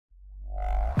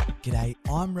G'day,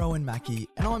 I'm Rowan Mackey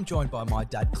and I'm joined by my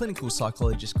dad, clinical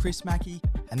psychologist Chris Mackey,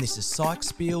 and this is Psych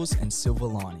Spiels and Silver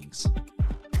Linings.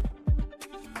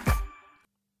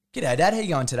 G'day Dad, how you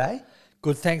going today?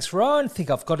 Good, thanks Rowan. Think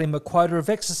I've got him a quota of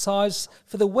exercise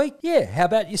for the week. Yeah, how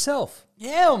about yourself?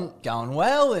 Yeah, I'm going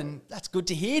well, and that's good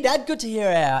to hear, Dad. Good to hear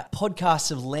our podcasts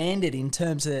have landed in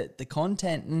terms of the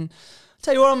content. And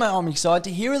tell you what, I'm excited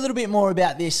to hear a little bit more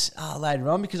about this later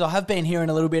on, because I have been hearing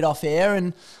a little bit off air,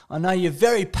 and I know you're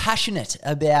very passionate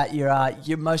about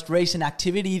your most recent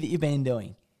activity that you've been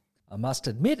doing. I must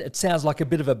admit, it sounds like a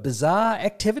bit of a bizarre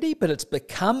activity, but it's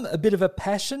become a bit of a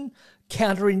passion,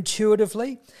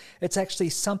 counterintuitively. It's actually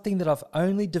something that I've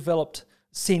only developed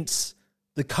since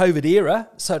the COVID era,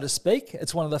 so to speak.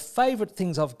 It's one of the favourite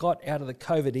things I've got out of the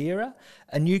COVID era,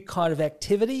 a new kind of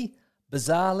activity,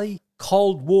 bizarrely,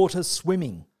 cold water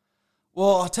swimming.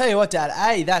 Well, I'll tell you what,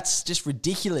 Dad, that's just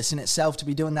ridiculous in itself to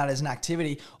be doing that as an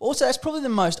activity. Also, that's probably the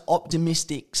most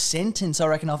optimistic sentence I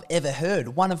reckon I've ever heard.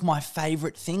 One of my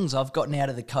favourite things I've gotten out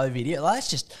of the COVID era. That's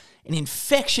just an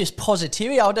infectious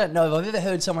positivity. I don't know if I've ever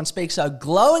heard someone speak so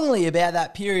glowingly about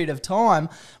that period of time,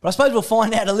 but I suppose we'll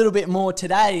find out a little bit more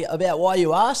today about why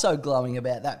you are so glowing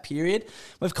about that period.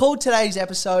 We've called today's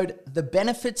episode The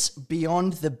Benefits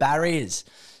Beyond the Barriers.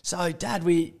 So, Dad,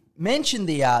 we mentioned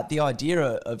the idea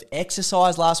of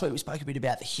exercise last week. We spoke a bit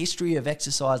about the history of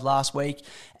exercise last week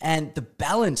and the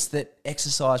balance that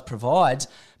exercise provides.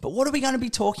 But what are we going to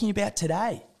be talking about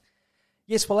today?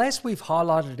 Yes, well, as we've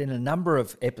highlighted in a number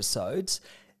of episodes,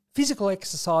 physical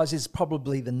exercise is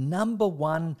probably the number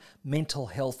one mental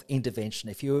health intervention.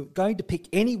 If you're going to pick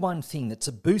any one thing that's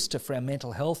a booster for our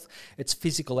mental health, it's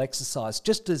physical exercise,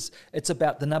 just as it's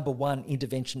about the number one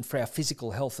intervention for our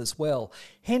physical health as well.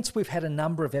 Hence, we've had a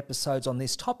number of episodes on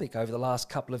this topic over the last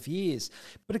couple of years.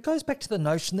 But it goes back to the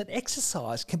notion that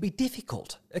exercise can be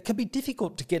difficult. It can be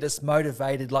difficult to get us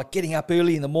motivated, like getting up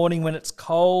early in the morning when it's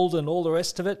cold and all the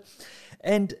rest of it.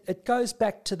 And it goes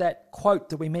back to that quote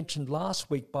that we mentioned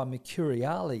last week by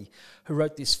Mercuriali, who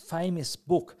wrote this famous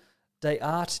book, De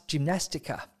Arte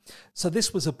Gymnastica. So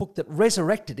this was a book that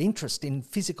resurrected interest in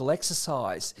physical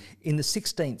exercise in the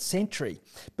 16th century.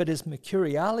 But as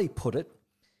Mercuriali put it,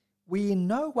 we in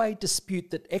no way dispute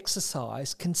that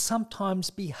exercise can sometimes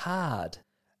be hard,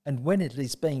 and when it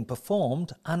is being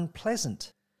performed,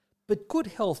 unpleasant. But good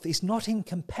health is not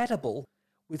incompatible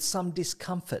with some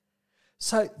discomfort.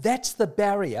 So that's the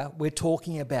barrier we're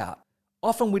talking about.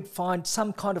 Often we'd find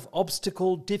some kind of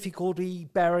obstacle, difficulty,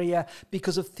 barrier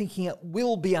because of thinking it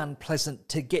will be unpleasant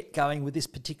to get going with this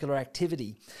particular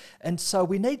activity. And so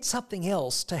we need something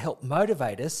else to help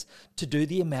motivate us to do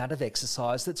the amount of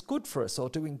exercise that's good for us or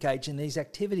to engage in these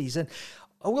activities. And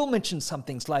I will mention some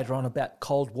things later on about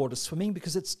cold water swimming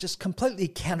because it's just completely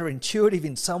counterintuitive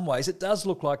in some ways. It does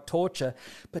look like torture,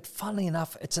 but funnily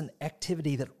enough, it's an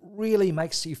activity that really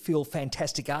makes you feel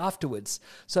fantastic afterwards.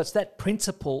 So it's that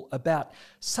principle about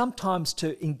sometimes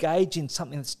to engage in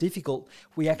something that's difficult,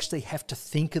 we actually have to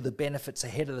think of the benefits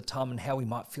ahead of the time and how we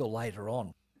might feel later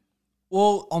on.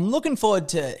 Well, I'm looking forward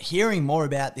to hearing more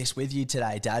about this with you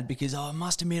today, Dad, because I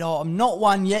must admit I'm not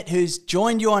one yet who's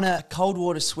joined you on a cold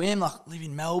water swim. I live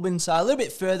in Melbourne, so a little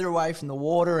bit further away from the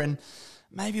water, and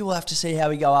maybe we'll have to see how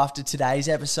we go after today's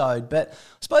episode. But I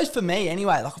suppose for me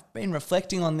anyway, like I've been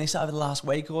reflecting on this over the last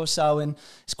week or so, and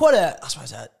it's quite a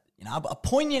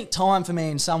poignant time for me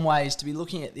in some ways to be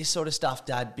looking at this sort of stuff,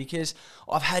 Dad, because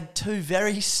I've had two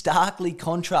very starkly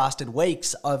contrasted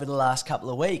weeks over the last couple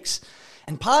of weeks.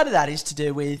 And part of that is to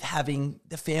do with having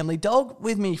the family dog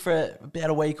with me for about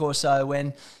a week or so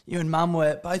when you and Mum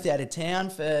were both out of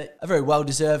town for a very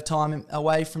well-deserved time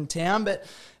away from town. But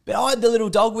I had the little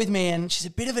dog with me, and she's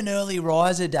a bit of an early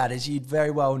riser, Dad, as you'd very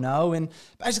well know. And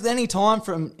basically any time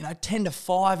from 10 to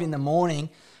 5 in the morning,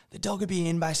 the dog would be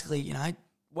in basically,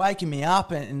 waking me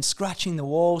up and scratching the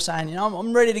wall saying,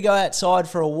 I'm ready to go outside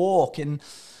for a walk. And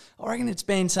I reckon it's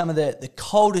been some of the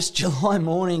coldest July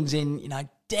mornings in,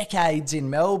 decades in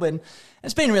Melbourne.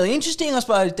 It's been really interesting, I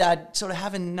suppose, Dad, sort of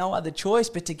having no other choice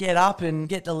but to get up and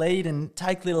get the lead and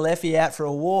take little Effie out for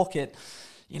a walk at,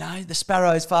 the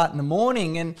sparrows fart in the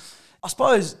morning. And I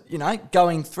suppose,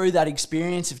 going through that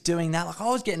experience of doing that, like I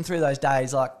was getting through those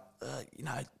days, like,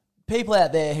 people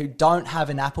out there who don't have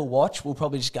an Apple Watch will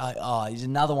probably just go, oh, he's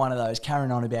another one of those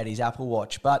carrying on about his Apple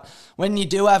Watch. But when you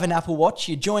do have an Apple Watch,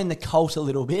 you join the cult a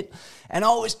little bit. And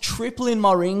I was tripling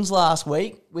my rings last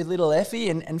week with little Effie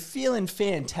and feeling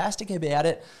fantastic about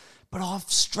it. But I've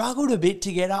struggled a bit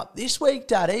to get up this week,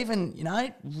 Dad, even,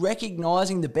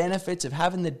 recognising the benefits of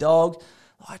having the dog.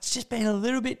 oh, it's just been a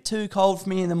little bit too cold for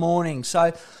me in the morning. So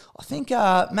I think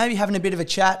maybe having a bit of a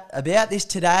chat about this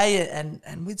today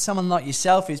and with someone like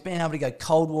yourself who's been able to go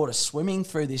cold water swimming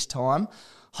through this time,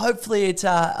 hopefully it's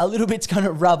a little bit's going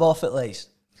to rub off at least.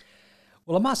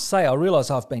 Well, I must say, I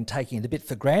realise I've been taking it a bit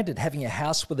for granted, having a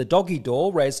house with a doggy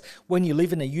door, whereas when you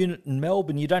live in a unit in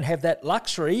Melbourne, you don't have that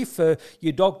luxury for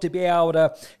your dog to be able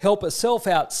to help herself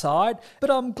outside.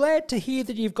 But I'm glad to hear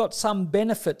that you've got some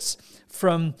benefits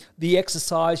from the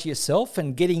exercise yourself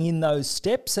and getting in those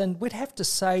steps. And we'd have to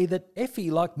say that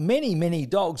Effie, like many, many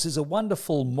dogs, is a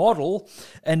wonderful model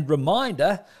and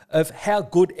reminder of how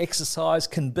good exercise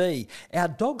can be. Our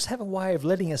dogs have a way of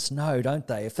letting us know, don't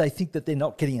they, if they think that they're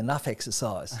not getting enough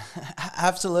exercise.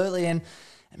 Absolutely. And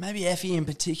maybe Effie in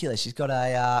particular, she's got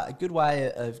a good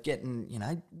way of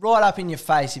getting, right up in your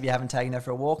face if you haven't taken her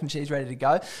for a walk and she's ready to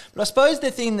go. But I suppose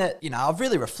the thing that, I've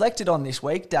really reflected on this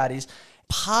week, Dad, is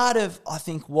part of, I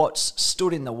think, what's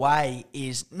stood in the way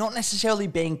is not necessarily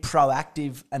being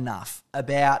proactive enough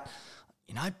about,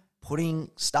 putting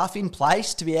stuff in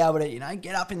place to be able to,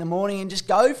 get up in the morning and just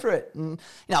go for it. And,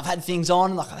 I've had things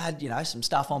on, like I've had, some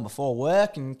stuff on before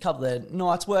work and a couple of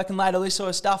nights working late, all this sort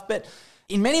of stuff. But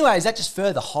in many ways, that just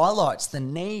further highlights the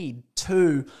need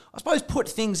to, I suppose, put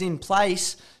things in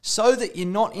place so that you're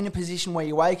not in a position where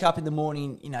you wake up in the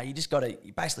morning, you just got to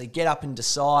basically get up and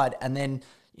decide and then,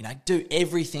 do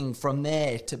everything from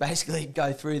there to basically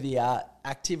go through the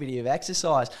activity of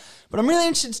exercise. But I'm really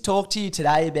interested to talk to you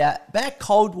today about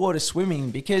cold water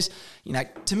swimming because,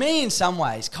 to me in some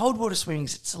ways, cold water swimming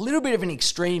it's a little bit of an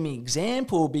extreme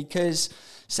example because,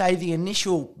 say, the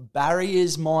initial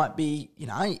barriers might be,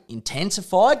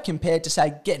 intensified compared to,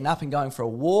 say, getting up and going for a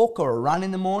walk or a run in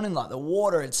the morning. Like the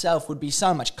water itself would be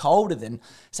so much colder than,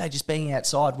 say, just being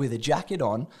outside with a jacket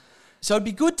on. So it'd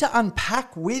be good to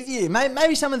unpack with you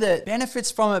maybe some of the benefits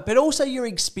from it, but also your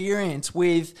experience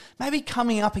with maybe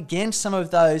coming up against some of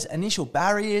those initial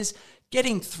barriers,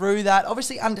 getting through that,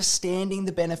 obviously understanding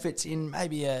the benefits in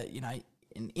maybe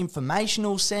an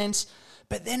informational sense,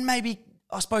 but then maybe,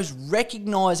 I suppose,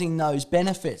 recognising those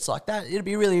benefits like that. It'd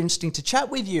be really interesting to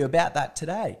chat with you about that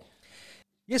today.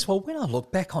 Yes, well, when I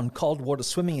look back on cold water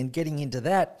swimming and getting into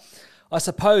that, I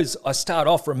suppose I start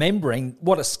off remembering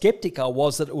what a skeptic I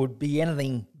was that it would be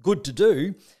anything good to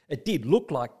do. It did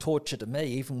look like torture to me,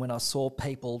 even when I saw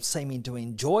people seeming to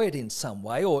enjoy it in some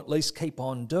way, or at least keep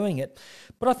on doing it.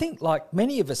 But I think, like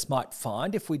many of us might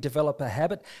find, if we develop a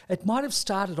habit, it might have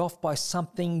started off by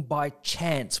something by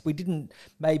chance. We didn't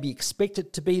maybe expect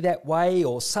it to be that way,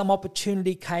 or some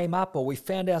opportunity came up, or we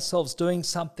found ourselves doing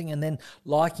something and then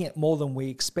liking it more than we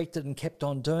expected and kept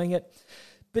on doing it.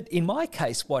 But in my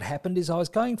case, what happened is I was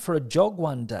going for a jog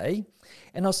one day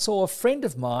and I saw a friend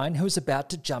of mine who was about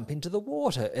to jump into the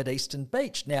water at Eastern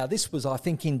Beach. Now, this was, I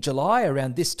think, in July,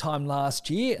 around this time last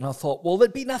year, and I thought, well,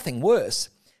 there'd be nothing worse.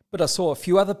 But I saw a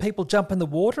few other people jump in the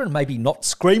water and maybe not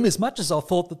scream as much as I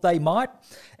thought that they might,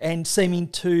 and seeming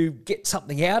to get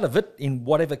something out of it in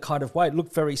whatever kind of way. It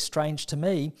looked very strange to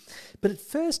me. But at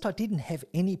first, I didn't have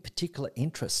any particular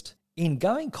interest in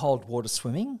going cold water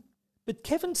swimming. But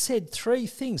Kevin said three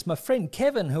things. My friend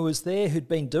Kevin, who was there, who'd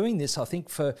been doing this, I think,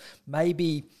 for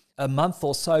maybe a month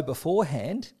or so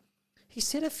beforehand, he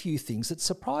said a few things that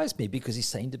surprised me because he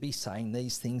seemed to be saying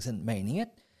these things and meaning it.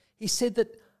 He said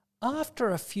that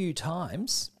after a few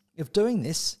times of doing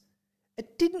this,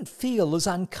 it didn't feel as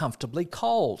uncomfortably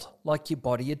cold, like your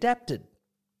body adapted.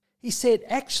 He said,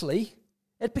 actually,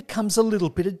 it becomes a little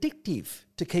bit addictive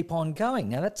to keep on going.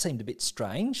 Now, that seemed a bit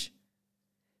strange.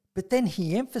 But then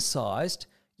he emphasised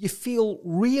you feel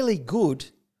really good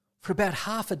for about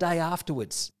half a day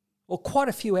afterwards, or quite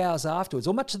a few hours afterwards,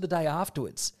 or much of the day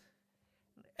afterwards.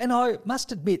 And I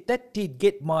must admit, that did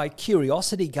get my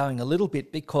curiosity going a little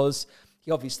bit because he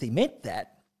obviously meant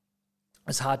that.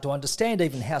 It's hard to understand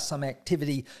even how some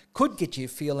activity could get you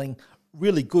feeling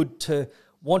really good to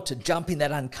want to jump in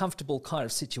that uncomfortable kind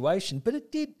of situation, but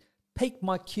it did piqued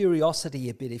my curiosity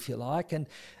a bit, if you like, and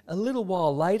a little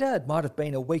while later, it might have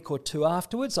been a week or two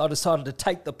afterwards, I decided to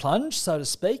take the plunge, so to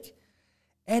speak,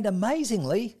 and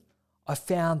amazingly, I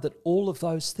found that all of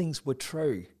those things were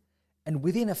true. And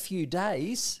within a few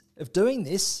days of doing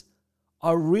this,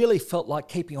 I really felt like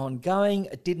keeping on going.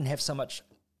 It didn't have so much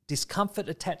discomfort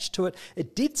attached to it.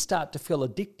 It did start to feel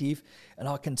addictive, and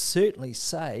I can certainly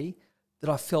say that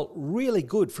I felt really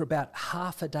good for about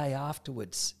half a day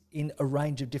afterwards in a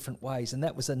range of different ways, and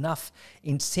that was enough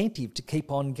incentive to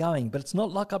keep on going. But it's not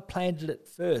like I planned it at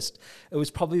first. It was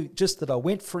probably just that I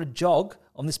went for a jog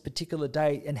on this particular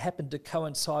day and happened to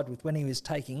coincide with when he was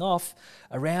taking off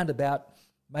around about,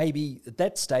 maybe at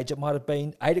that stage it might have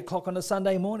been 8 o'clock on a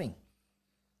Sunday morning.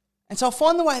 And so I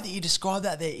find the way that you describe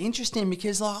that there interesting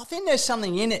because I think there's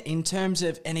something in it in terms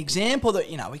of an example that,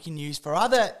 we can use for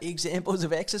other examples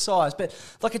of exercise. But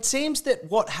it seems that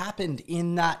what happened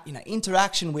in that,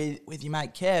 interaction with your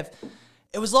mate Kev,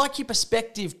 it was like your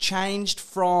perspective changed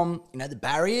from, the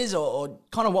barriers or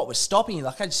kind of what was stopping you.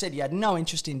 Like I just said, you had no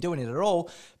interest in doing it at all.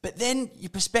 But then your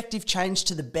perspective changed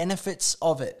to the benefits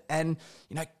of it. And,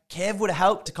 Kev would have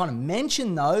helped to kind of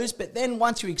mention those. But then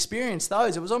once you experienced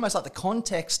those, it was almost like the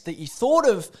context that you thought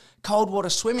of cold water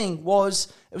swimming it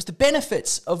was the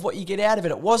benefits of what you get out of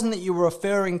it. It wasn't that you were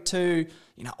referring to,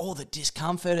 all the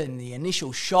discomfort and the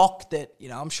initial shock that,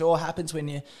 I'm sure happens when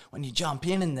you jump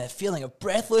in, and the feeling of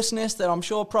breathlessness that I'm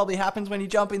sure probably happens when you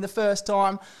jump in the first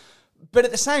time. But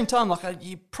at the same time,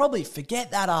 you probably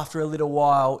forget that after a little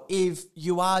while if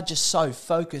you are just so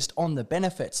focused on the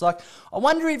benefits. I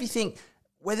wonder if you think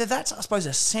whether that's, I suppose,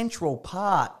 a central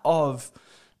part of,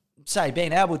 say,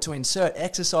 being able to insert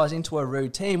exercise into a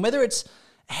routine, whether it's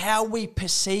how we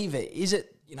perceive it. Is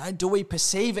it, do we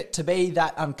perceive it to be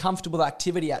that uncomfortable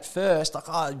activity at first?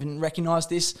 I didn't recognise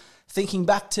this thinking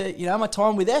back to, my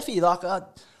time with Effie. I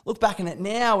look back on it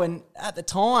now, and at the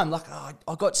time,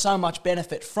 I got so much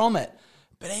benefit from it.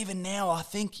 But even now, I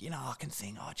think, I can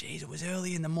think, oh, geez, it was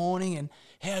early in the morning, and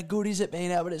how good is it being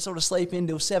able to sort of sleep in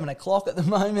till 7 o'clock at the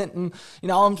moment? And,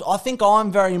 I think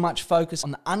I'm very much focused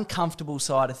on the uncomfortable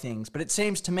side of things. But it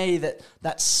seems to me that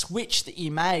that switch that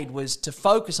you made was to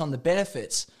focus on the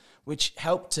benefits, which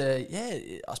helped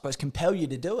to, I suppose, compel you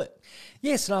to do it.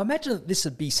 Yes, and I imagine that this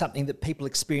would be something that people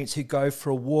experience who go for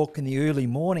a walk in the early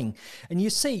morning. And you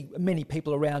see many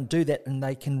people around do that, and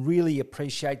they can really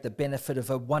appreciate the benefit of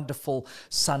a wonderful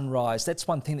sunrise. That's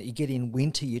one thing that you get in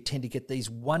winter. You tend to get these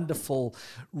wonderful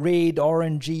red,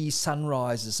 orangey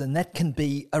sunrises, and that can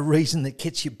be a reason that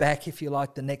gets you back, if you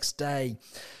like, the next day.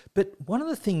 But one of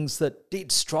the things that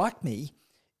did strike me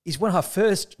is when I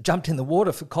first jumped in the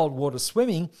water for cold water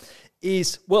swimming I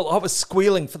was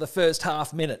squealing for the first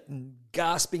half minute and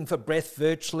gasping for breath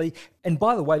virtually. And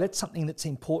by the way, that's something that's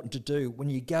important to do when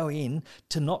you go in,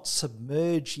 to not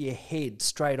submerge your head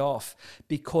straight off,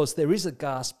 because there is a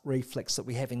gasp reflex that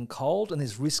we have in cold, and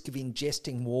there's risk of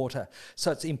ingesting water.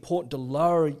 So it's important to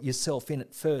lower yourself in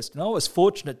at first. And I was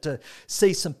fortunate to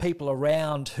see some people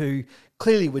around who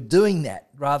clearly were doing that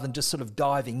rather than just sort of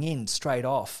diving in straight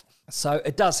off. So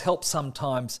it does help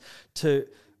sometimes to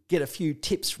get a few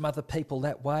tips from other people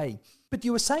that way. But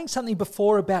you were saying something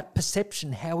before about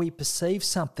perception, how we perceive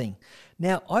something.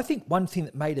 Now, I think one thing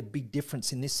that made a big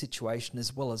difference in this situation,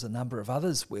 as well as a number of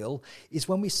others will, is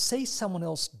when we see someone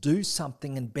else do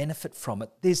something and benefit from it,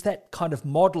 there's that kind of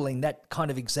modelling, that kind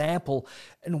of example,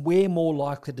 and we're more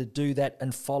likely to do that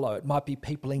and follow. It might be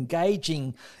people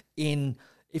engaging in,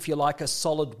 if you like, a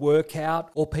solid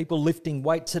workout, or people lifting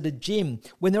weights at a gym.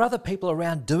 When there are other people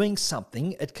around doing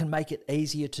something, it can make it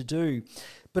easier to do.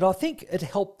 But I think it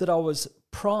helped that I was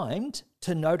primed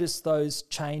to notice those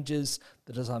changes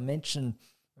that, as I mentioned,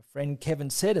 my friend Kevin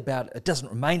said about it doesn't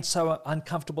remain so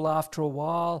uncomfortable after a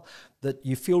while, that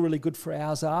you feel really good for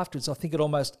hours afterwards. I think it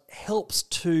almost helps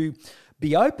to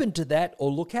be open to that or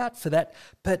look out for that.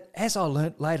 But as I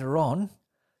learnt later on,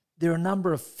 there are a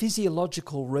number of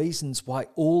physiological reasons why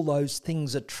all those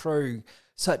things are true.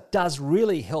 So it does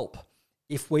really help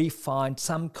if we find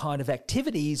some kind of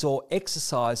activities or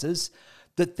exercises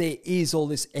that there is all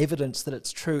this evidence that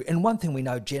it's true. And one thing we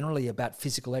know generally about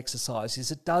physical exercise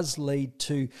is it does lead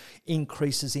to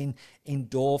increases in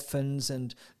endorphins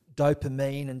and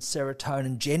dopamine and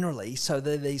serotonin generally. So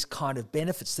there are these kind of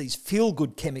benefits, these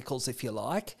feel-good chemicals, if you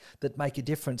like, that make a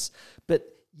difference. But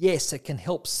yes, it can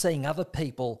help seeing other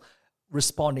people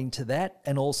responding to that,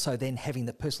 and also then having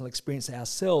the personal experience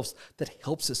ourselves that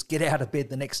helps us get out of bed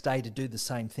the next day to do the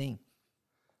same thing.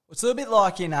 It's a little bit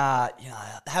like in, have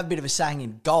a bit of a saying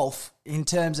in golf in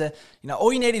terms of,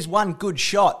 all you need is one good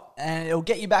shot and it'll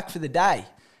get you back for the day.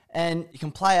 And you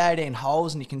can play 18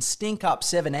 holes and you can stink up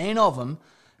 17 of them,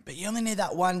 but you only need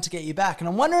that one to get you back. And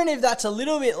I'm wondering if that's a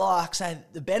little bit like, say,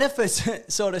 the benefits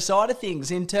sort of side of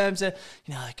things in terms of,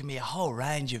 there can be a whole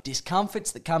range of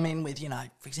discomforts that come in with,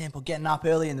 for example, getting up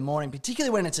early in the morning,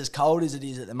 particularly when it's as cold as it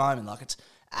is at the moment. Like, it's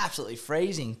absolutely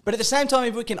freezing. But at the same time,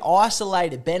 if we can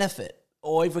isolate a benefit,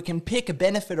 or if we can pick a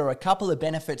benefit or a couple of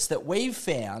benefits that we've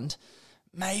found,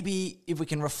 maybe if we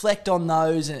can reflect on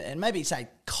those and maybe, say,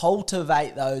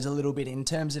 cultivate those a little bit in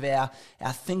terms of our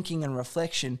thinking and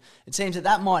reflection, it seems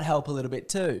that might help a little bit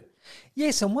too.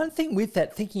 Yes, and one thing with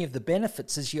that, thinking of the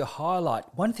benefits as you highlight,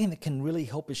 one thing that can really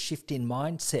help us shift in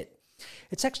mindset.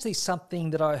 It's actually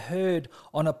something that I heard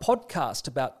on a podcast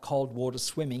about cold water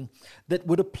swimming that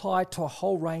would apply to a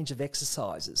whole range of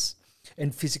exercises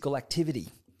and physical activity.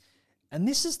 And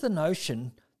this is the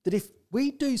notion that if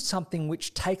we do something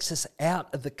which takes us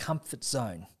out of the comfort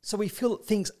zone, so we feel that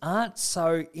things aren't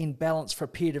so in balance for a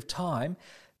period of time,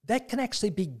 that can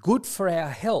actually be good for our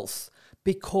health,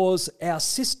 because our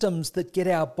systems that get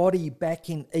our body back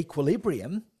in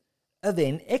equilibrium are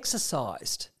then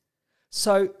exercised.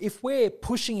 So if we're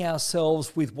pushing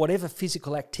ourselves with whatever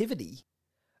physical activity,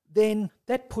 then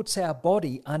that puts our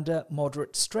body under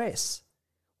moderate stress.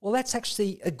 Well, that's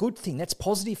actually a good thing. That's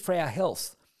positive for our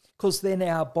health, because then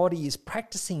our body is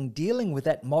practicing dealing with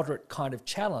that moderate kind of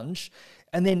challenge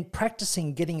and then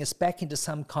practicing getting us back into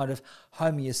some kind of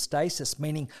homeostasis,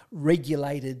 meaning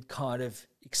regulated kind of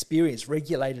experience,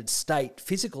 regulated state,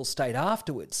 physical state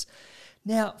afterwards.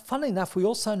 Now, funnily enough, we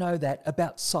also know that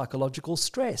about psychological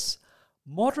stress.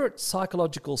 Moderate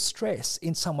psychological stress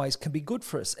in some ways can be good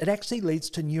for us. It actually leads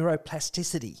to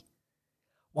neuroplasticity.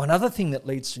 One other thing that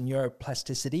leads to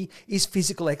neuroplasticity is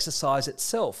physical exercise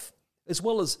itself, as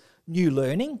well as new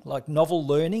learning, like novel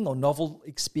learning or novel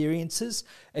experiences.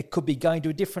 It could be going to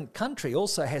a different country,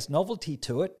 also has novelty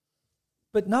to it.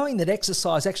 But knowing that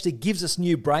exercise actually gives us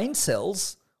new brain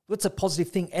cells, that's a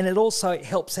positive thing. And it also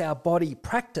helps our body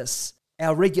practice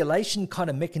our regulation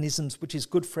kind of mechanisms, which is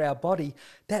good for our body.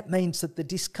 That means that the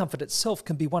discomfort itself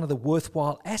can be one of the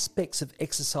worthwhile aspects of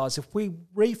exercise. If we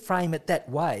reframe it that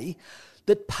way,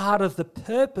 that part of the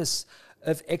purpose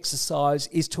of exercise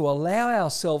is to allow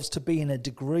ourselves to be in a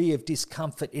degree of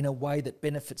discomfort in a way that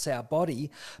benefits our body,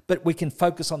 but we can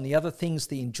focus on the other things,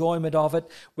 the enjoyment of it.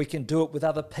 We can do it with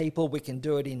other people. We can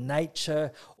do it in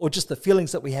nature, or just the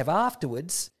feelings that we have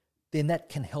afterwards. Then that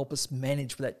can help us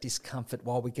manage that discomfort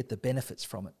while we get the benefits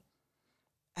from it.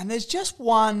 And there's just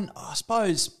one, I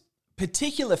suppose,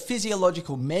 particular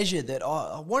physiological measure that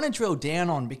I want to drill down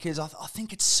on, because I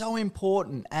think it's so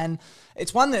important, and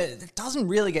it's one that doesn't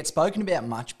really get spoken about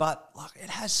much, but like it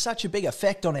has such a big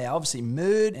effect on our, obviously,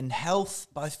 mood and health,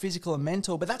 both physical and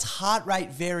mental, but that's heart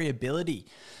rate variability.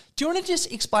 Do you want to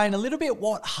just explain a little bit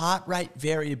what heart rate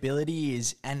variability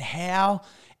is and how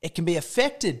it can be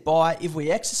affected by if we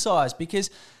exercise? Because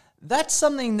that's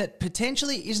something that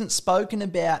potentially isn't spoken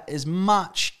about as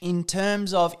much in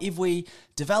terms of if we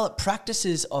develop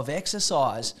practices of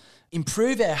exercise,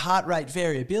 improve our heart rate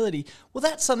variability. Well,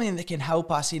 that's something that can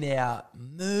help us in our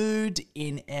mood,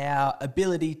 in our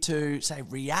ability to, say,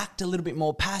 react a little bit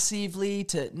more passively,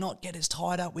 to not get as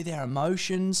tied up with our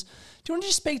emotions. Do you want to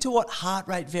just speak to what heart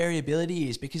rate variability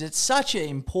is? Because it's such an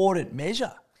important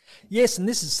measure. Yes, and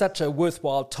this is such a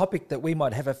worthwhile topic that we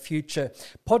might have a future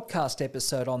podcast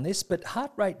episode on this, but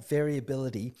heart rate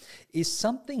variability is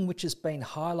something which has been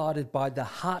highlighted by the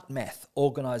HeartMath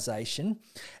organisation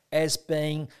as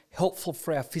being helpful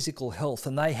for our physical health,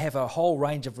 and they have a whole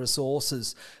range of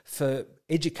resources for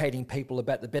educating people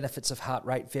about the benefits of heart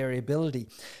rate variability.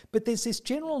 But there's this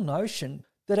general notion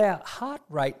that our heart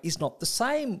rate is not the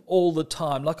same all the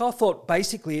time. Like, I thought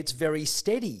basically it's very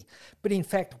steady. But in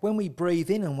fact, when we breathe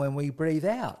in and when we breathe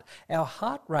out, our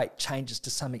heart rate changes to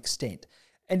some extent.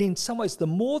 And in some ways, the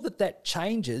more that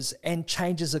changes, and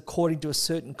changes according to a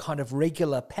certain kind of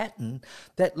regular pattern,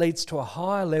 that leads to a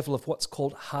higher level of what's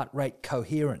called heart rate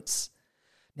coherence.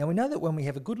 Now, we know that when we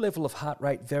have a good level of heart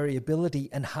rate variability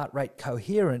and heart rate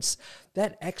coherence,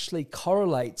 that actually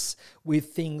correlates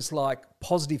with things like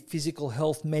positive physical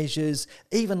health measures,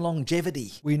 even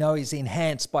longevity, we know is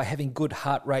enhanced by having good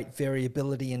heart rate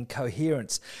variability and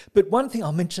coherence. But one thing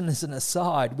I'll mention as an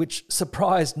aside, which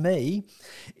surprised me,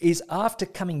 is after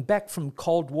coming back from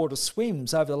cold water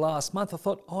swims over the last month, I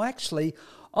thought,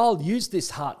 I'll use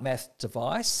this HeartMath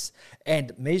device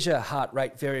and measure heart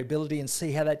rate variability and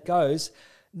see how that goes.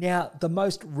 Now, the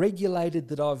most regulated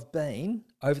that I've been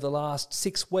over the last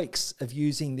 6 weeks of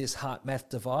using this HeartMath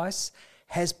device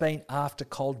has been after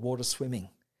cold water swimming.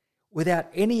 Without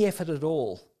any effort at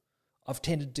all, I've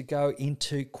tended to go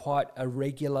into quite a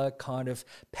regular kind of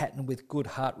pattern with good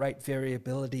heart rate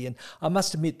variability. And I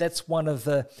must admit, that's one of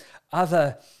the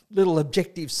other little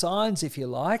objective signs, if you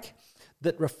like,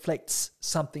 that reflects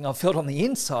something I've felt on the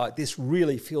inside. This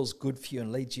really feels good for you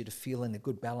and leads you to feel in a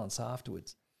good balance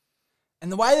afterwards.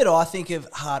 And the way that I think of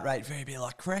heart rate variability,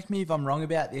 like, correct me if I'm wrong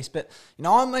about this, but, I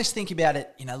almost think about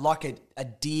it, like a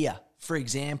deer, for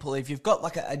example. If you've got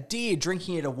like a deer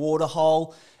drinking at a water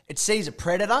hole, it sees a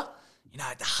predator,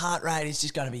 the heart rate is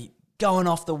just going to be going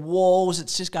off the walls.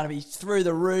 It's just going to be through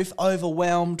the roof,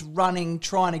 overwhelmed, running,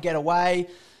 trying to get away.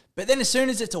 But then as soon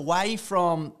as it's away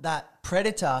from that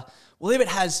predator, well, if it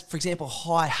has, for example,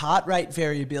 high heart rate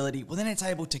variability, well, then it's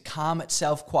able to calm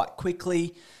itself quite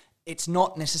quickly. It's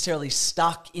not necessarily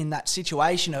stuck in that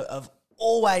situation of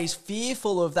always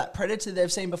fearful of that predator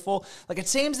they've seen before. Like, it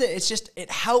seems that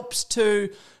it helps to,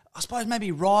 I suppose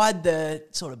maybe ride the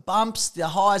sort of bumps, the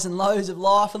highs and lows of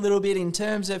life a little bit in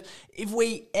terms of if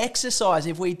we exercise,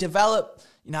 if we develop,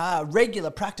 a regular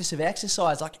practice of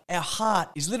exercise, like our heart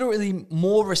is literally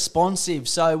more responsive.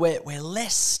 So we're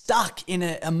less stuck in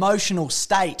an emotional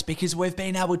state because we've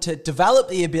been able to develop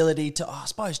the ability to, I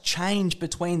suppose, change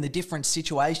between the different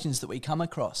situations that we come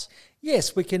across.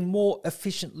 Yes, we can more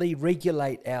efficiently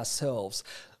regulate ourselves.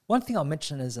 One thing I'll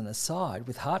mention as an aside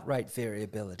with heart rate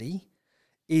variability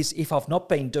is if I've not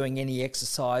been doing any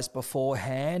exercise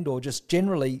beforehand or just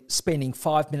generally spending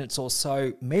 5 minutes or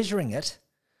so measuring it,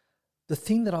 the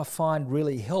thing that I find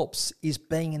really helps is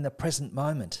being in the present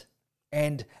moment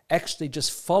and actually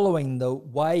just following the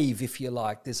wave, if you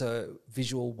like. There's a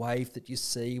visual wave that you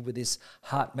see with this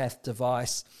HeartMath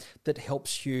device that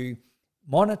helps you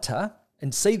monitor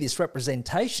and see this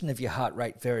representation of your heart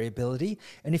rate variability.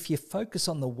 And if you focus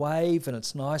on the wave and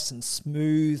it's nice and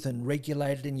smooth and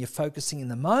regulated and you're focusing in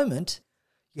the moment,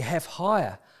 you have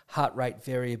higher heart rate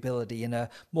variability and a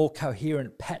more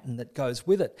coherent pattern that goes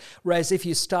with it. Whereas if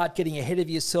you start getting ahead of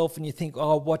yourself and you think,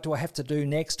 oh, what do I have to do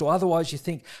next? Or otherwise you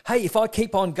think, hey, if I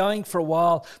keep on going for a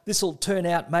while, this will turn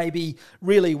out maybe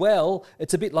really well.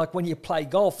 It's a bit like when you play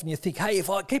golf and you think, hey, if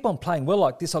I keep on playing well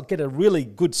like this, I'll get a really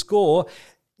good score.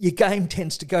 Your game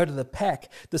tends to go to the pack.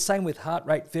 The same with heart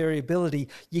rate variability.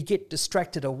 You get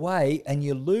distracted away and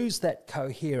you lose that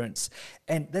coherence.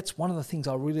 And that's one of the things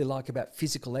I really like about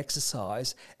physical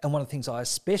exercise, and one of the things I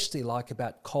especially like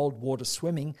about cold water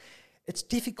swimming. It's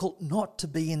difficult not to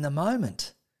be in the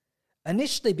moment.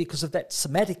 Initially because of that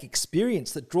somatic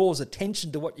experience that draws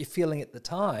attention to what you're feeling at the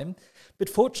time. But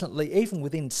fortunately, even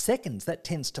within seconds, that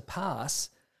tends to pass.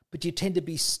 But you tend to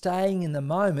be staying in the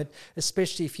moment,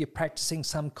 especially if you're practicing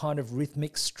some kind of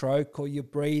rhythmic stroke or you're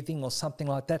breathing or something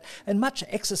like that. And much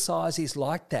exercise is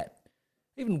like that.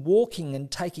 Even walking and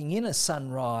taking in a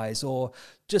sunrise, or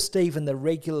just even the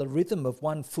regular rhythm of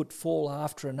one footfall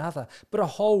after another. But a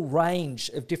whole range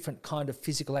of different kind of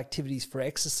physical activities for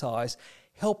exercise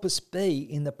help us be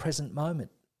in the present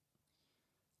moment.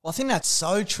 Well, I think that's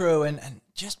so true. And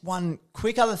just one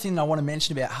quick other thing I want to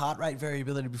mention about heart rate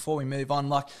variability before we move on.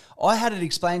 Like, I had it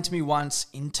explained to me once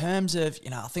in terms of,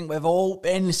 I think we've all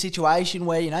been in a situation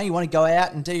where, you want to go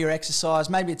out and do your exercise.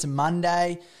 Maybe it's a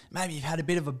Monday. Maybe you've had a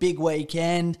bit of a big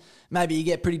weekend. Maybe you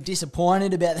get pretty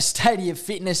disappointed about the state of your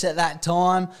fitness at that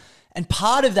time. And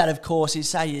part of that, of course, is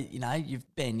say,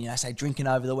 you've been, say drinking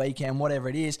over the weekend, whatever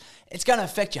it is, it's going to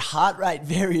affect your heart rate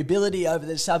variability over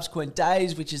the subsequent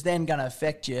days, which is then going to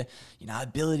affect your,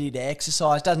 ability to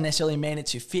exercise. Doesn't necessarily mean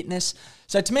it's your fitness.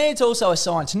 So to me, it's also a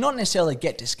sign to not necessarily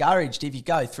get discouraged if you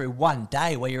go through one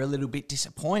day where you're a little bit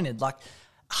disappointed. Like,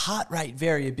 heart rate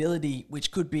variability,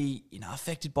 which could be,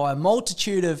 affected by a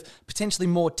multitude of potentially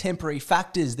more temporary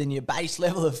factors than your base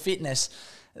level of fitness,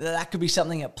 that could be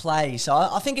something at play. So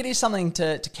I think it is something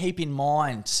to keep in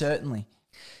mind, certainly.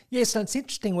 Yes, and it's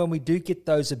interesting when we do get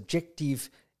those objective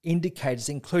indicators,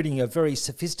 including a very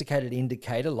sophisticated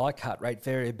indicator like heart rate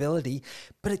variability,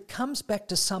 but it comes back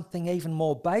to something even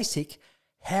more basic,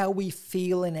 how we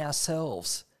feel in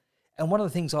ourselves. And one of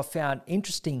the things I found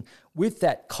interesting with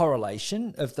that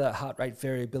correlation of the heart rate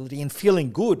variability and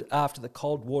feeling good after the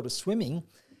cold water swimming,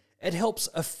 it helps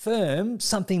affirm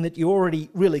something that you already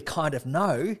really kind of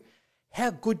know. How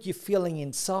good you're feeling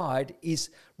inside is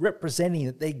representing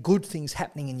that there are good things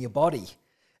happening in your body.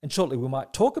 And shortly we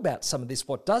might talk about some of this,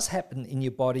 what does happen in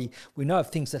your body. We know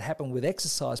of things that happen with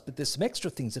exercise, but there's some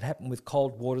extra things that happen with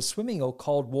cold water swimming or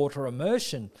cold water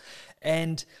immersion.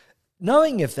 And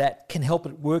knowing of that can help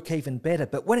it work even better.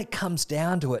 But when it comes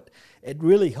down to it, it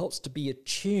really helps to be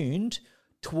attuned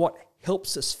to what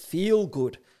helps us feel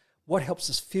good. What helps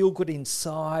us feel good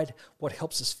inside, what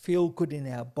helps us feel good in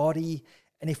our body.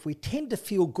 And if we tend to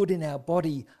feel good in our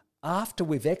body after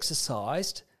we've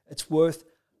exercised, it's worth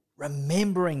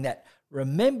remembering that.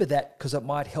 Remember that because it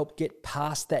might help get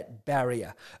past that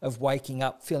barrier of waking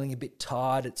up feeling a bit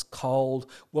tired, it's cold.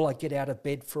 Will I get out of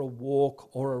bed for a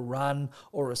walk or a run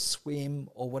or a swim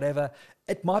or whatever?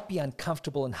 It might be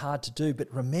uncomfortable and hard to do,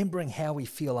 but remembering how we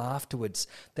feel afterwards,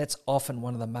 that's often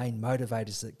one of the main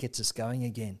motivators that gets us going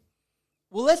again.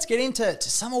 Well, let's get into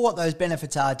some of what those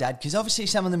benefits are, Dad, because obviously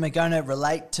some of them are going to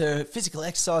relate to physical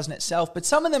exercise in itself, but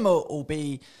some of them will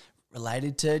be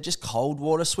related to just cold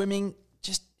water swimming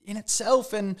just in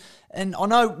itself. And I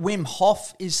know Wim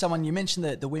Hof is someone, you mentioned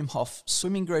the Wim Hof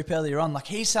swimming group earlier on, like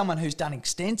he's someone who's done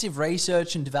extensive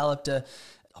research and developed a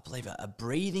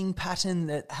breathing pattern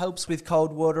that helps with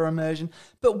cold water immersion.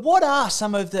 But what are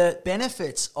some of the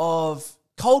benefits of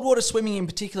cold water swimming in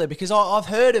particular? Because I've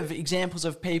heard of examples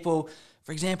of people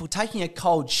for example, taking a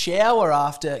cold shower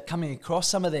after coming across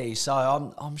some of these.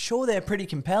 So I'm sure they're pretty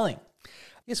compelling.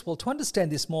 Yes, well, to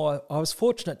understand this more, I was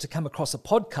fortunate to come across a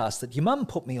podcast that your mum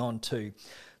put me on to,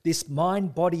 this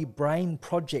Mind, Body, Brain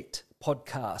Project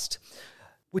podcast,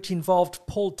 which involved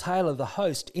Paul Taylor, the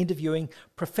host, interviewing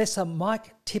Professor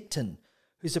Mike Tipton,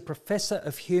 who's a professor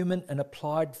of human and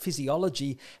applied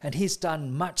physiology, and he's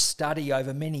done much study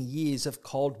over many years of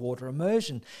cold water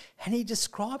immersion. And he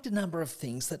described a number of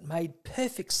things that made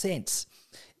perfect sense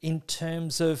in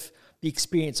terms of the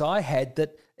experience I had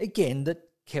that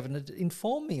Kevin had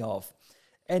informed me of.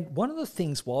 And one of the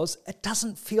things was it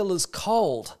doesn't feel as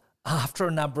cold after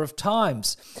a number of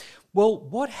times. Well,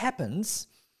 what happens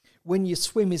when you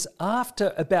swim is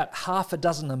after about half a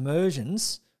dozen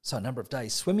immersions, so a number of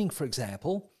days swimming, for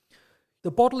example,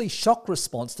 the bodily shock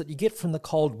response that you get from the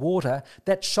cold water,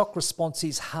 that shock response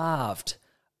is halved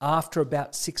after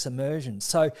about 6 immersions.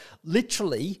 So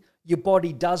literally, your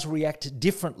body does react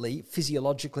differently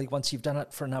physiologically once you've done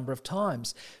it for a number of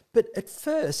times. But at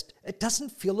first, it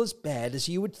doesn't feel as bad as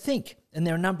you would think. And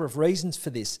there are a number of reasons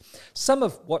for this. Some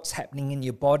of what's happening in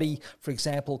your body, for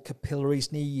example,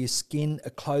 capillaries near your skin are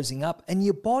closing up and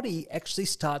your body actually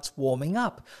starts warming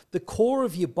up. The core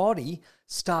of your body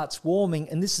starts warming,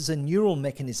 and this is a neural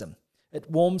mechanism. It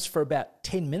warms for about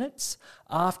 10 minutes.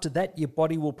 After that, your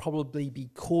body will probably be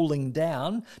cooling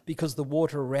down because the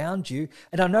water around you.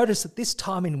 And I notice at this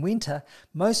time in winter,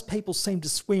 most people seem to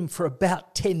swim for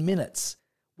about 10 minutes,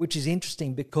 which is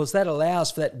interesting because that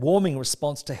allows for that warming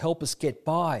response to help us get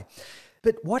by.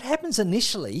 But what happens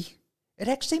initially, it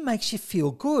actually makes you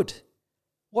feel good.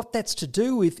 What that's to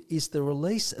do with is the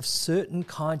release of certain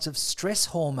kinds of stress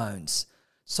hormones.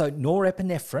 So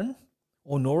norepinephrine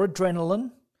or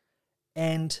noradrenaline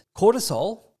and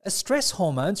cortisol are stress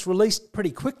hormones released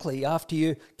pretty quickly after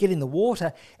you get in the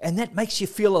water, and that makes you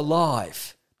feel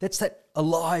alive. That's that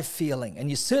alive feeling, and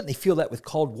you certainly feel that with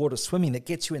cold water swimming that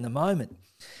gets you in the moment.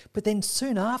 But then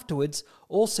soon afterwards,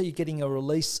 also you're getting a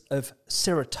release of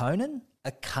serotonin,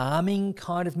 a calming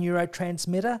kind of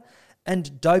neurotransmitter, and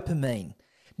dopamine.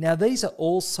 Now, these are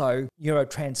also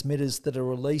neurotransmitters that are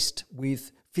released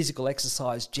with physical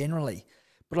exercise generally.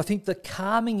 But I think the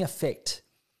calming effect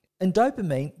and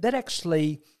dopamine, that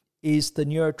actually is the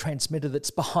neurotransmitter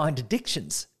that's behind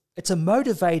addictions. It's a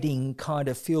motivating kind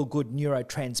of feel-good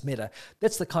neurotransmitter.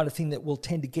 That's the kind of thing that will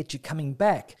tend to get you coming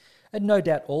back. And no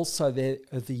doubt also there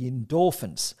are the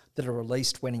endorphins that are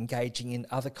released when engaging in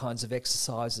other kinds of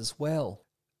exercise as well.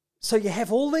 So you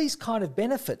have all these kind of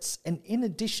benefits, and in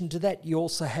addition to that, you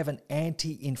also have an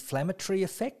anti-inflammatory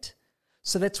effect.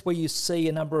 So that's where you see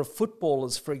a number of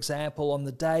footballers, for example, on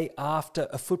the day after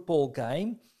a football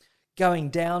game, going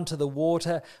down to the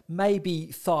water, maybe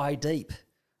thigh deep.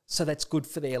 So that's good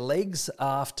for their legs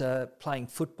after playing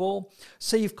football.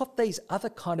 So you've got these other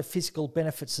kind of physical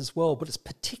benefits as well, but it's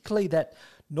particularly that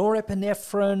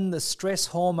norepinephrine, the stress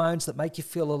hormones that make you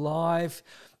feel alive,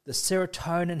 the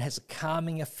serotonin has a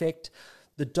calming effect,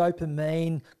 the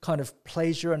dopamine kind of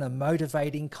pleasure and a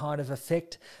motivating kind of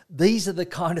effect. These are the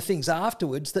kind of things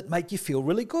afterwards that make you feel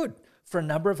really good for a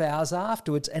number of hours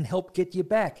afterwards and help get you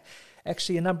back.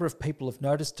 Actually, a number of people have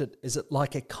noticed it as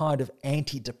like a kind of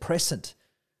antidepressant,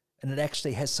 and it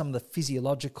actually has some of the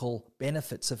physiological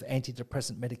benefits of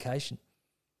antidepressant medication.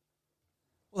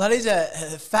 Well, that is a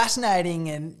fascinating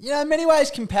and, in many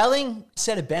ways compelling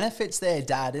set of benefits there,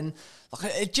 Dad. And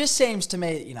it just seems to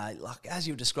me, as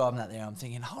you were describing that there, I'm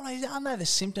thinking, aren't they the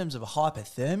symptoms of a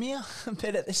hypothermia?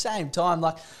 But at the same time,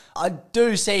 I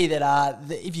do see that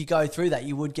if you go through that,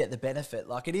 you would get the benefit.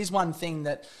 It is one thing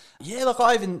that,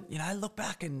 I even, look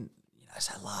back and,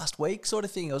 say last week sort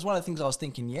of thing. It was one of the things I was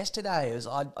thinking yesterday.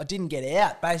 I didn't get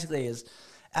out, basically, as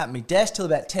at my desk till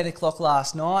about 10 o'clock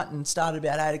last night and started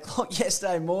about 8 o'clock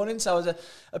yesterday morning. So it was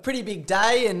a pretty big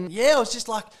day. And I was just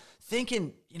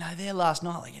thinking, there last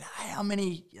night, how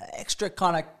many extra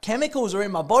kind of chemicals are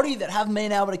in my body that haven't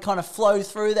been able to kind of flow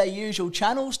through their usual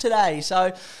channels today.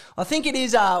 So I think it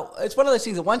is, it's one of those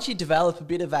things that once you develop a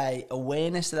bit of a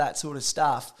awareness of that sort of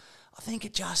stuff, I think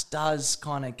it just does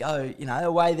kind of go,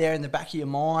 away there in the back of your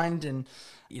mind, and,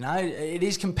 it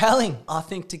is compelling, I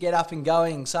think, to get up and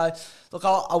going. So, look,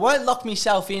 I won't lock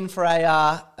myself in for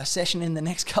a session in the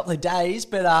next couple of days,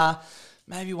 but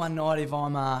maybe one night if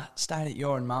I'm staying at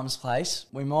your and Mum's place,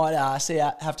 we might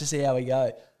have to see how we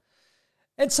go.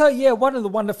 And so, one of the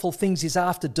wonderful things is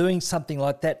after doing something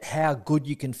like that, how good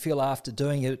you can feel after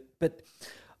doing it. But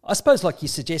I suppose, like you're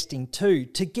suggesting too,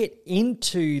 to get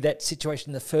into that situation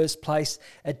in the first place,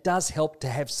 it does help to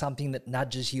have something that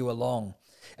nudges you along.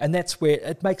 And that's where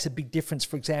it makes a big difference.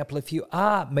 For example, if you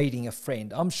are meeting a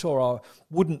friend, I'm sure I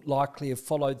wouldn't likely have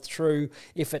followed through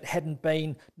if it hadn't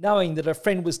been knowing that a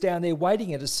friend was down there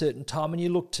waiting at a certain time, and you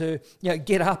look to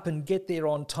get up and get there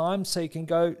on time so you can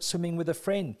go swimming with a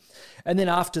friend. And then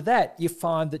after that, you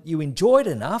find that you enjoyed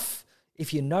enough,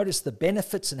 if you notice the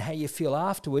benefits and how you feel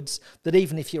afterwards, that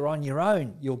even if you're on your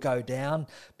own, you'll go down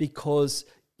because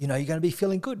you're going to be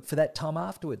feeling good for that time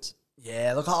afterwards.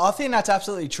 Yeah, look, I think that's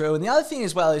absolutely true. And the other thing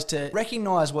as well is to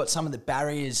recognise what some of the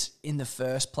barriers in the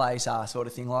first place are, sort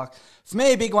of thing. Like, for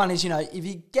me, a big one is, if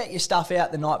you get your stuff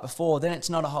out the night before, then it's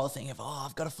not a whole thing of,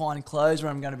 I've got to find clothes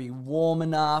where I'm going to be warm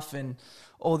enough and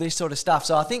all this sort of stuff.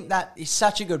 So I think that is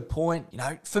such a good point.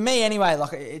 For me anyway,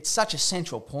 like, it's such a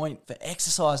central point for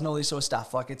exercise and all this sort of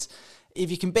stuff. Like, it's, if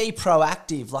you can be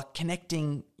proactive, like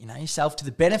connecting, yourself to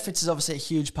the benefits is obviously a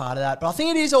huge part of that. But I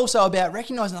think it is also about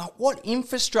recognising, like, what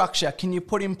infrastructure can you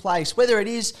put in place, whether it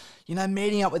is,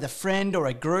 meeting up with a friend or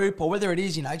a group, or whether it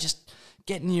is, just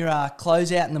getting your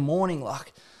clothes out in the morning.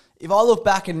 Like, if I look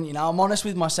back and, I'm honest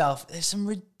with myself, there's some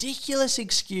ridiculous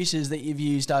excuses that you've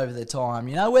used over the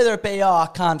time, whether it be, I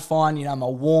can't find, my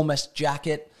warmest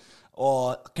jacket,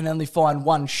 or I can only find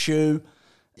one shoe.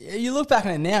 You look back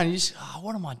on it now and you just,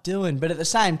 what am I doing? But at the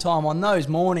same time, on those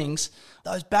mornings,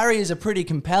 those barriers are pretty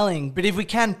compelling. But if we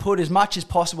can put as much as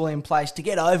possible in place to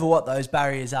get over what those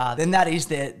barriers are, then that is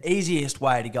the easiest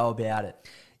way to go about it.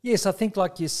 Yes, I think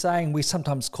like you're saying, we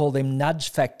sometimes call them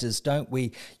nudge factors, don't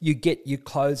we? You get your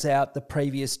clothes out the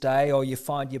previous day, or you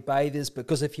find your bathers,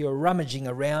 because if you're rummaging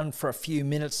around for a few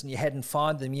minutes and you hadn't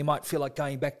found them, you might feel like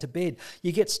going back to bed.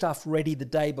 You get stuff ready the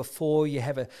day before, you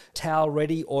have a towel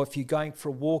ready, or if you're going for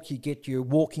a walk, you get your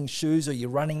walking shoes or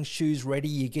your running shoes ready,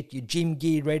 you get your gym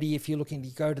gear ready if you're looking to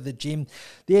go to the gym.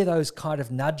 They're those kind of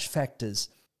nudge factors.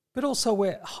 But also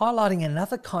we're highlighting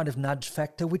another kind of nudge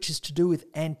factor, which is to do with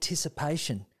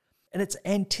anticipation. And it's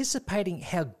anticipating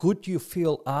how good you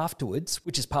feel afterwards,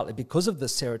 which is partly because of the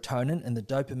serotonin and the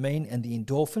dopamine and the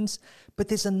endorphins. But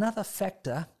there's another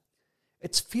factor.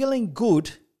 It's feeling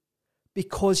good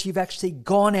because you've actually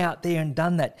gone out there and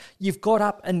done that. You've got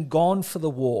up and gone for the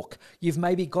walk. You've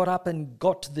maybe got up and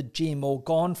got to the gym or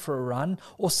gone for a run,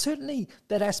 or certainly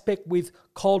that aspect with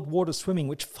cold water swimming,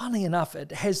 which funnily enough,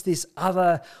 it has this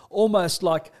other almost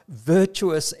like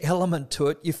virtuous element to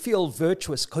it. You feel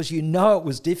virtuous because you know it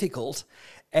was difficult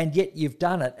and yet you've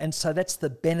done it. And so that's the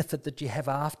benefit that you have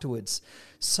afterwards.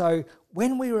 So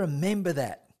when we remember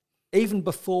that, even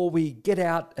before we get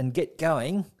out and get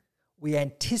going, we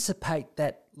anticipate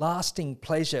that lasting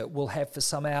pleasure we'll have for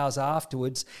some hours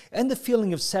afterwards, and the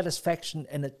feeling of satisfaction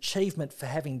and achievement for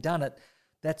having done it.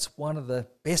 That's one of the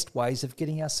best ways of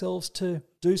getting ourselves to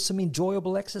do some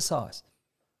enjoyable exercise.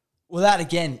 Well, that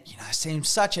again, seems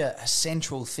such a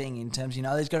central thing in terms,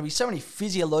 there's going to be so many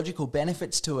physiological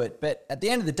benefits to it. But at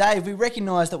the end of the day, if we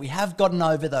recognise that we have gotten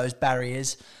over those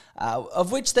barriers,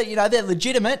 of which that, they're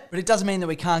legitimate, but it doesn't mean that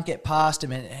we can't get past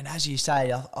them. And as you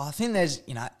say, I think there's,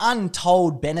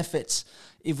 untold benefits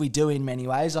if we do in many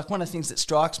ways. Like, one of the things that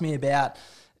strikes me about,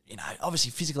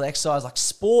 obviously physical exercise, like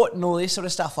sport and all this sort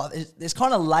of stuff, like there's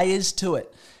kind of layers to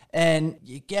it. And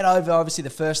you get over, obviously, the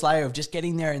first layer of just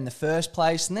getting there in the first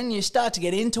place. And then you start to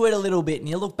get into it a little bit and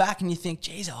you look back and you think,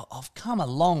 geez, I've come a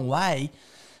long way.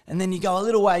 And then you go a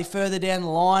little way further down the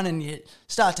line and you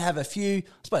start to have a few, I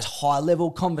suppose,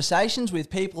 high-level conversations with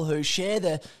people who share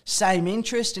the same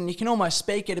interest, and you can almost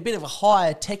speak at a bit of a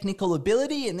higher technical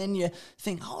ability, and then you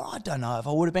think, I don't know if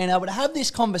I would have been able to have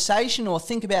this conversation or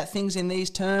think about things in these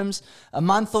terms a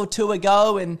month or two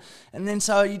ago, and then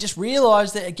so you just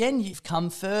realise that, again, you've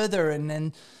come further, and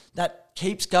then that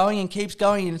keeps going,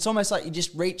 and it's almost like you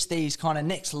just reach these kind of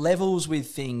next levels with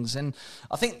things. And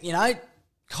I think,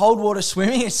 cold water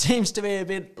swimming, it seems to be a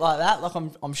bit like that. Like,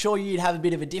 I'm sure you'd have a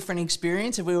bit of a different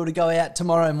experience if we were to go out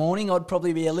tomorrow morning. I'd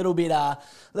probably be a little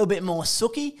bit more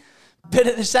sooky. But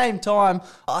at the same time,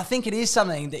 I think it is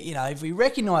something that, if we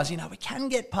recognise, we can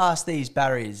get past these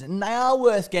barriers, and they are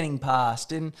worth getting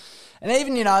past. And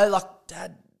even, like,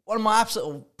 Dad, one of my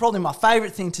probably my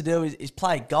favourite thing to do is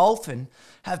play golf, and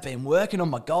have been working on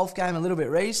my golf game a little bit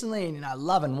recently, and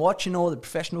loving watching all the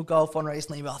professional golf on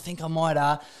recently. But I think I might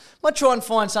try and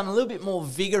find something a little bit more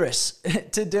vigorous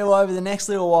to do over the next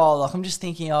little while. Like, I'm just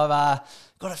thinking I've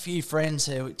got a few friends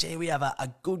who, we have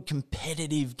a good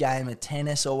competitive game of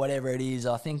tennis or whatever it is.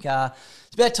 I think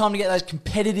it's about time to get those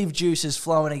competitive juices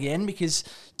flowing again, because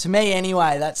to me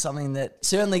anyway, that's something that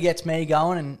certainly gets me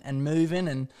going and moving.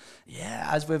 And yeah,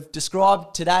 as we've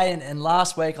described today and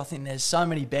last week, I think there's so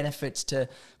many benefits to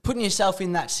putting yourself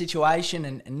in that situation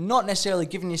and not necessarily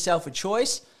giving yourself a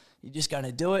choice. You're just going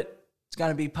to do it. it's going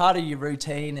to be part of your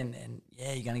routine, and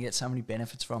yeah, you're going to get so many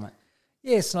benefits from it.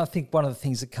 Yes, and I think one of the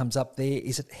things that comes up there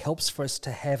is it helps for us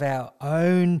to have our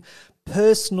own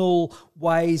personal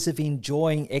ways of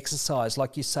enjoying exercise.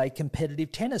 Like you say,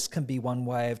 competitive tennis can be one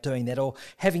way of doing that, or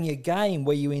having a game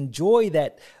where you enjoy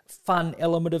that fun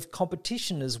element of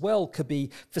competition as well. Could be,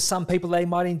 for some people, they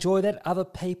might enjoy that, other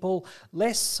people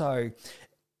less so.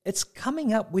 It's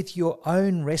coming up with your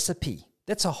own recipe.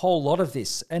 That's a whole lot of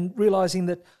this, and realising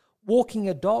that walking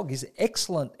a dog is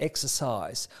excellent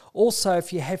exercise. Also,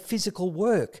 if you have physical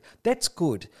work, that's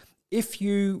good. If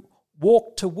you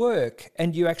walk to work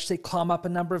and you actually climb up a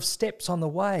number of steps on the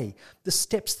way, the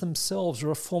steps themselves are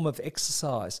a form of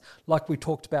exercise. Like we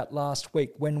talked about last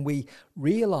week, when we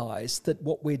realise that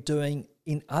what we're doing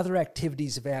in other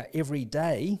activities of our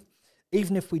everyday,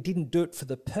 even if we didn't do it for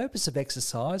the purpose of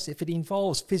exercise, if it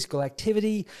involves physical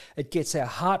activity, it gets our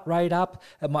heart rate up,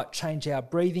 it might change our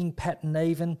breathing pattern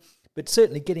even, but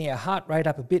certainly getting our heart rate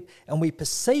up a bit, and we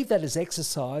perceive that as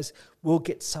exercise, we'll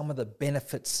get some of the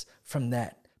benefits from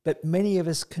that. But many of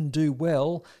us can do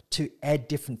well to add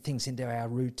different things into our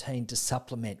routine to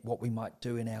supplement what we might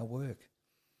do in our work.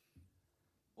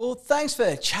 Well, thanks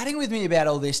for chatting with me about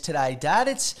all this today, Dad.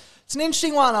 It's an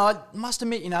interesting one. I must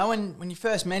admit, when you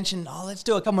first mentioned, let's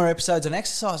do a couple more episodes on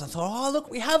exercise, I thought,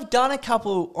 look, we have done a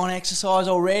couple on exercise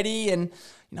already, and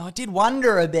I did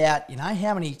wonder about,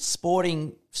 how many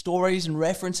sporting stories and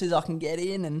references I can get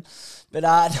in, but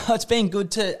it's been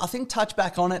good to, I think, touch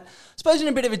back on it, I suppose in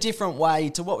a bit of a different way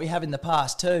to what we have in the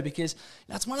past too, because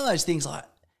it's one of those things like,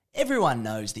 everyone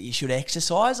knows that you should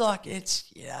exercise. Like it's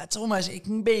almost, it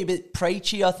can be a bit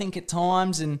preachy, I think, at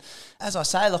times. And as I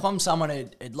say, look, I'm someone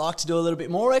who'd like to do a little bit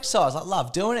more exercise. I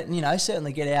love doing it, and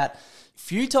certainly get out a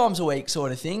few times a week,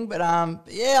 sort of thing. But I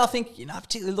think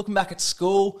particularly looking back at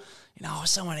school, I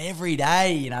was someone every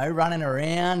day, running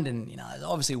around, and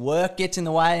obviously work gets in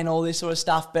the way and all this sort of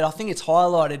stuff. But I think it's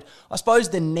highlighted, I suppose,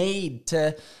 the need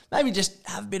to maybe just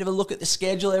have a bit of a look at the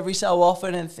schedule every so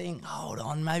often and think, hold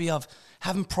on, maybe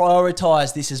haven't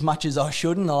prioritised this as much as I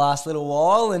should in the last little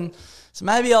while, and so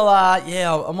maybe I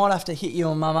might have to hit you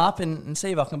and Mum up and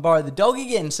see if I can borrow the dog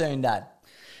again soon, Dad.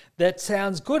 That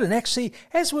sounds good. And actually,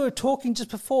 as we were talking just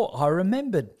before, I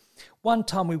remembered one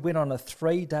time we went on a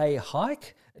 3-day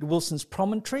hike at Wilson's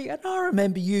Promontory, and I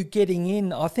remember you getting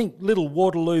in, I think, Little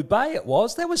Waterloo Bay it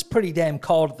was. That was pretty damn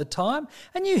cold at the time,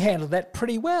 and you handled that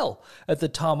pretty well at the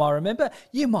time, I remember.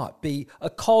 You might be a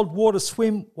cold water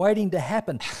swim waiting to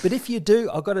happen, but if you do,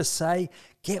 I've got to say,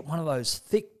 get one of those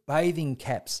thick bathing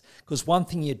caps, because one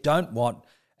thing you don't want,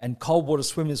 and cold water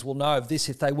swimmers will know of this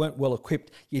if they weren't well equipped,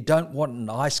 you don't want an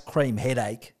ice cream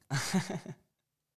headache.